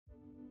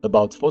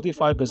About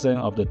 45%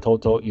 of the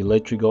total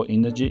electrical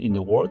energy in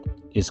the world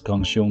is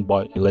consumed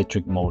by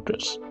electric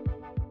motors.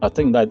 I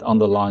think that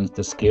underlines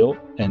the scale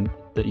and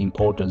the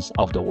importance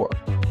of the work.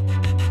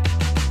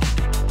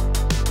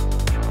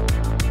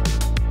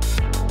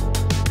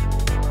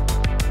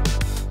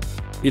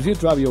 If you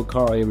drive your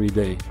car every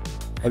day,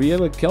 have you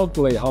ever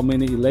calculated how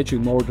many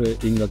electric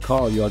motors in the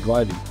car you are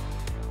driving?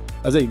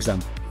 As an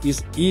example,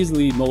 it's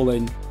easily more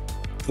than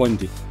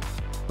 20,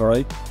 all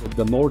right?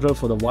 The motor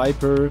for the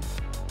wiper,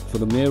 for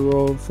the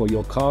mirror, for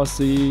your car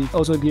seat,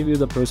 also give you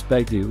the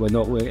perspective. When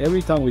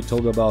every time we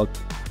talk about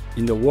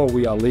in the world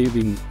we are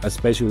living,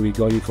 especially we're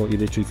going for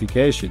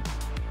electrification,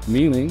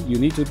 meaning you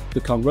need to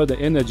convert the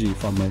energy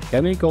from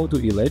mechanical to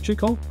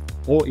electrical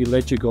or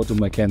electrical to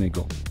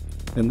mechanical.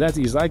 And that's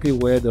exactly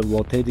where the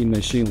rotating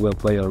machine will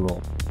play a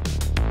role.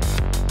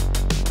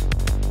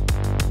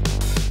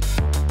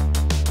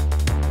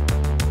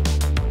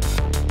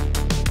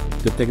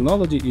 The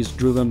technology is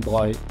driven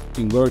by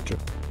inverter,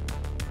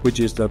 which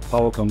is the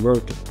power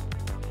converter.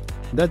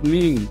 That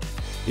means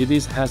it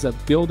has a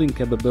built-in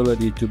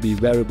capability to be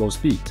variable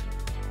speed,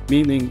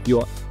 meaning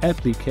your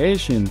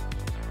application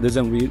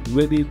doesn't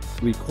really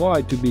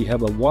require to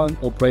have a one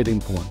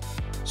operating point.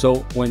 So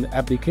when the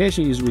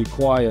application is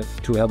required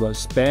to have a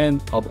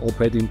span of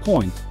operating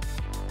point,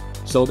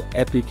 so the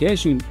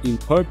application in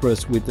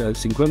purpose with the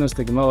synchronous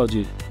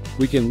technology,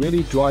 we can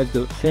really drive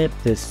the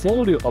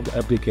portfolio of the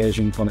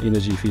application from the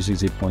energy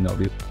efficiency point of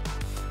view.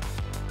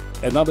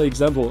 Another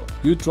example,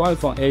 you drive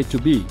from A to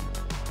B.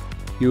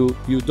 You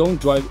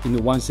don't drive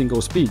in one single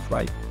speed,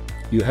 right?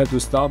 You have to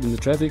stop in the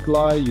traffic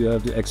light, you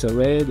have to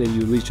accelerate, then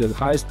you reach a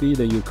high speed,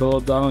 then you slow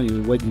down,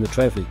 you wait in the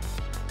traffic.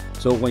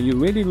 So when you're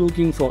really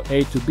looking for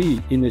A to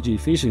B energy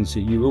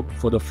efficiency, you look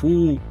for the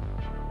full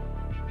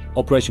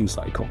operation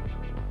cycle.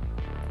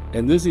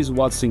 And this is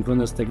what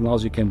synchronous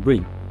technology can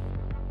bring.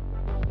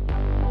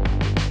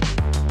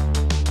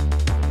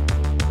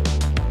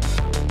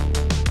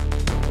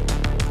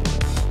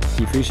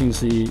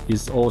 Efficiency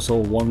is also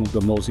one of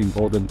the most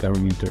important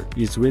parameters.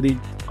 It's really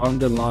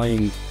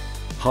underlying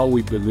how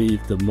we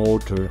believe the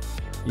motor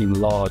in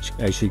large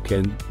actually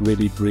can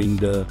really bring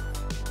the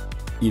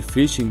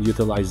efficient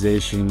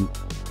utilization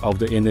of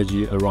the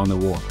energy around the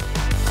world.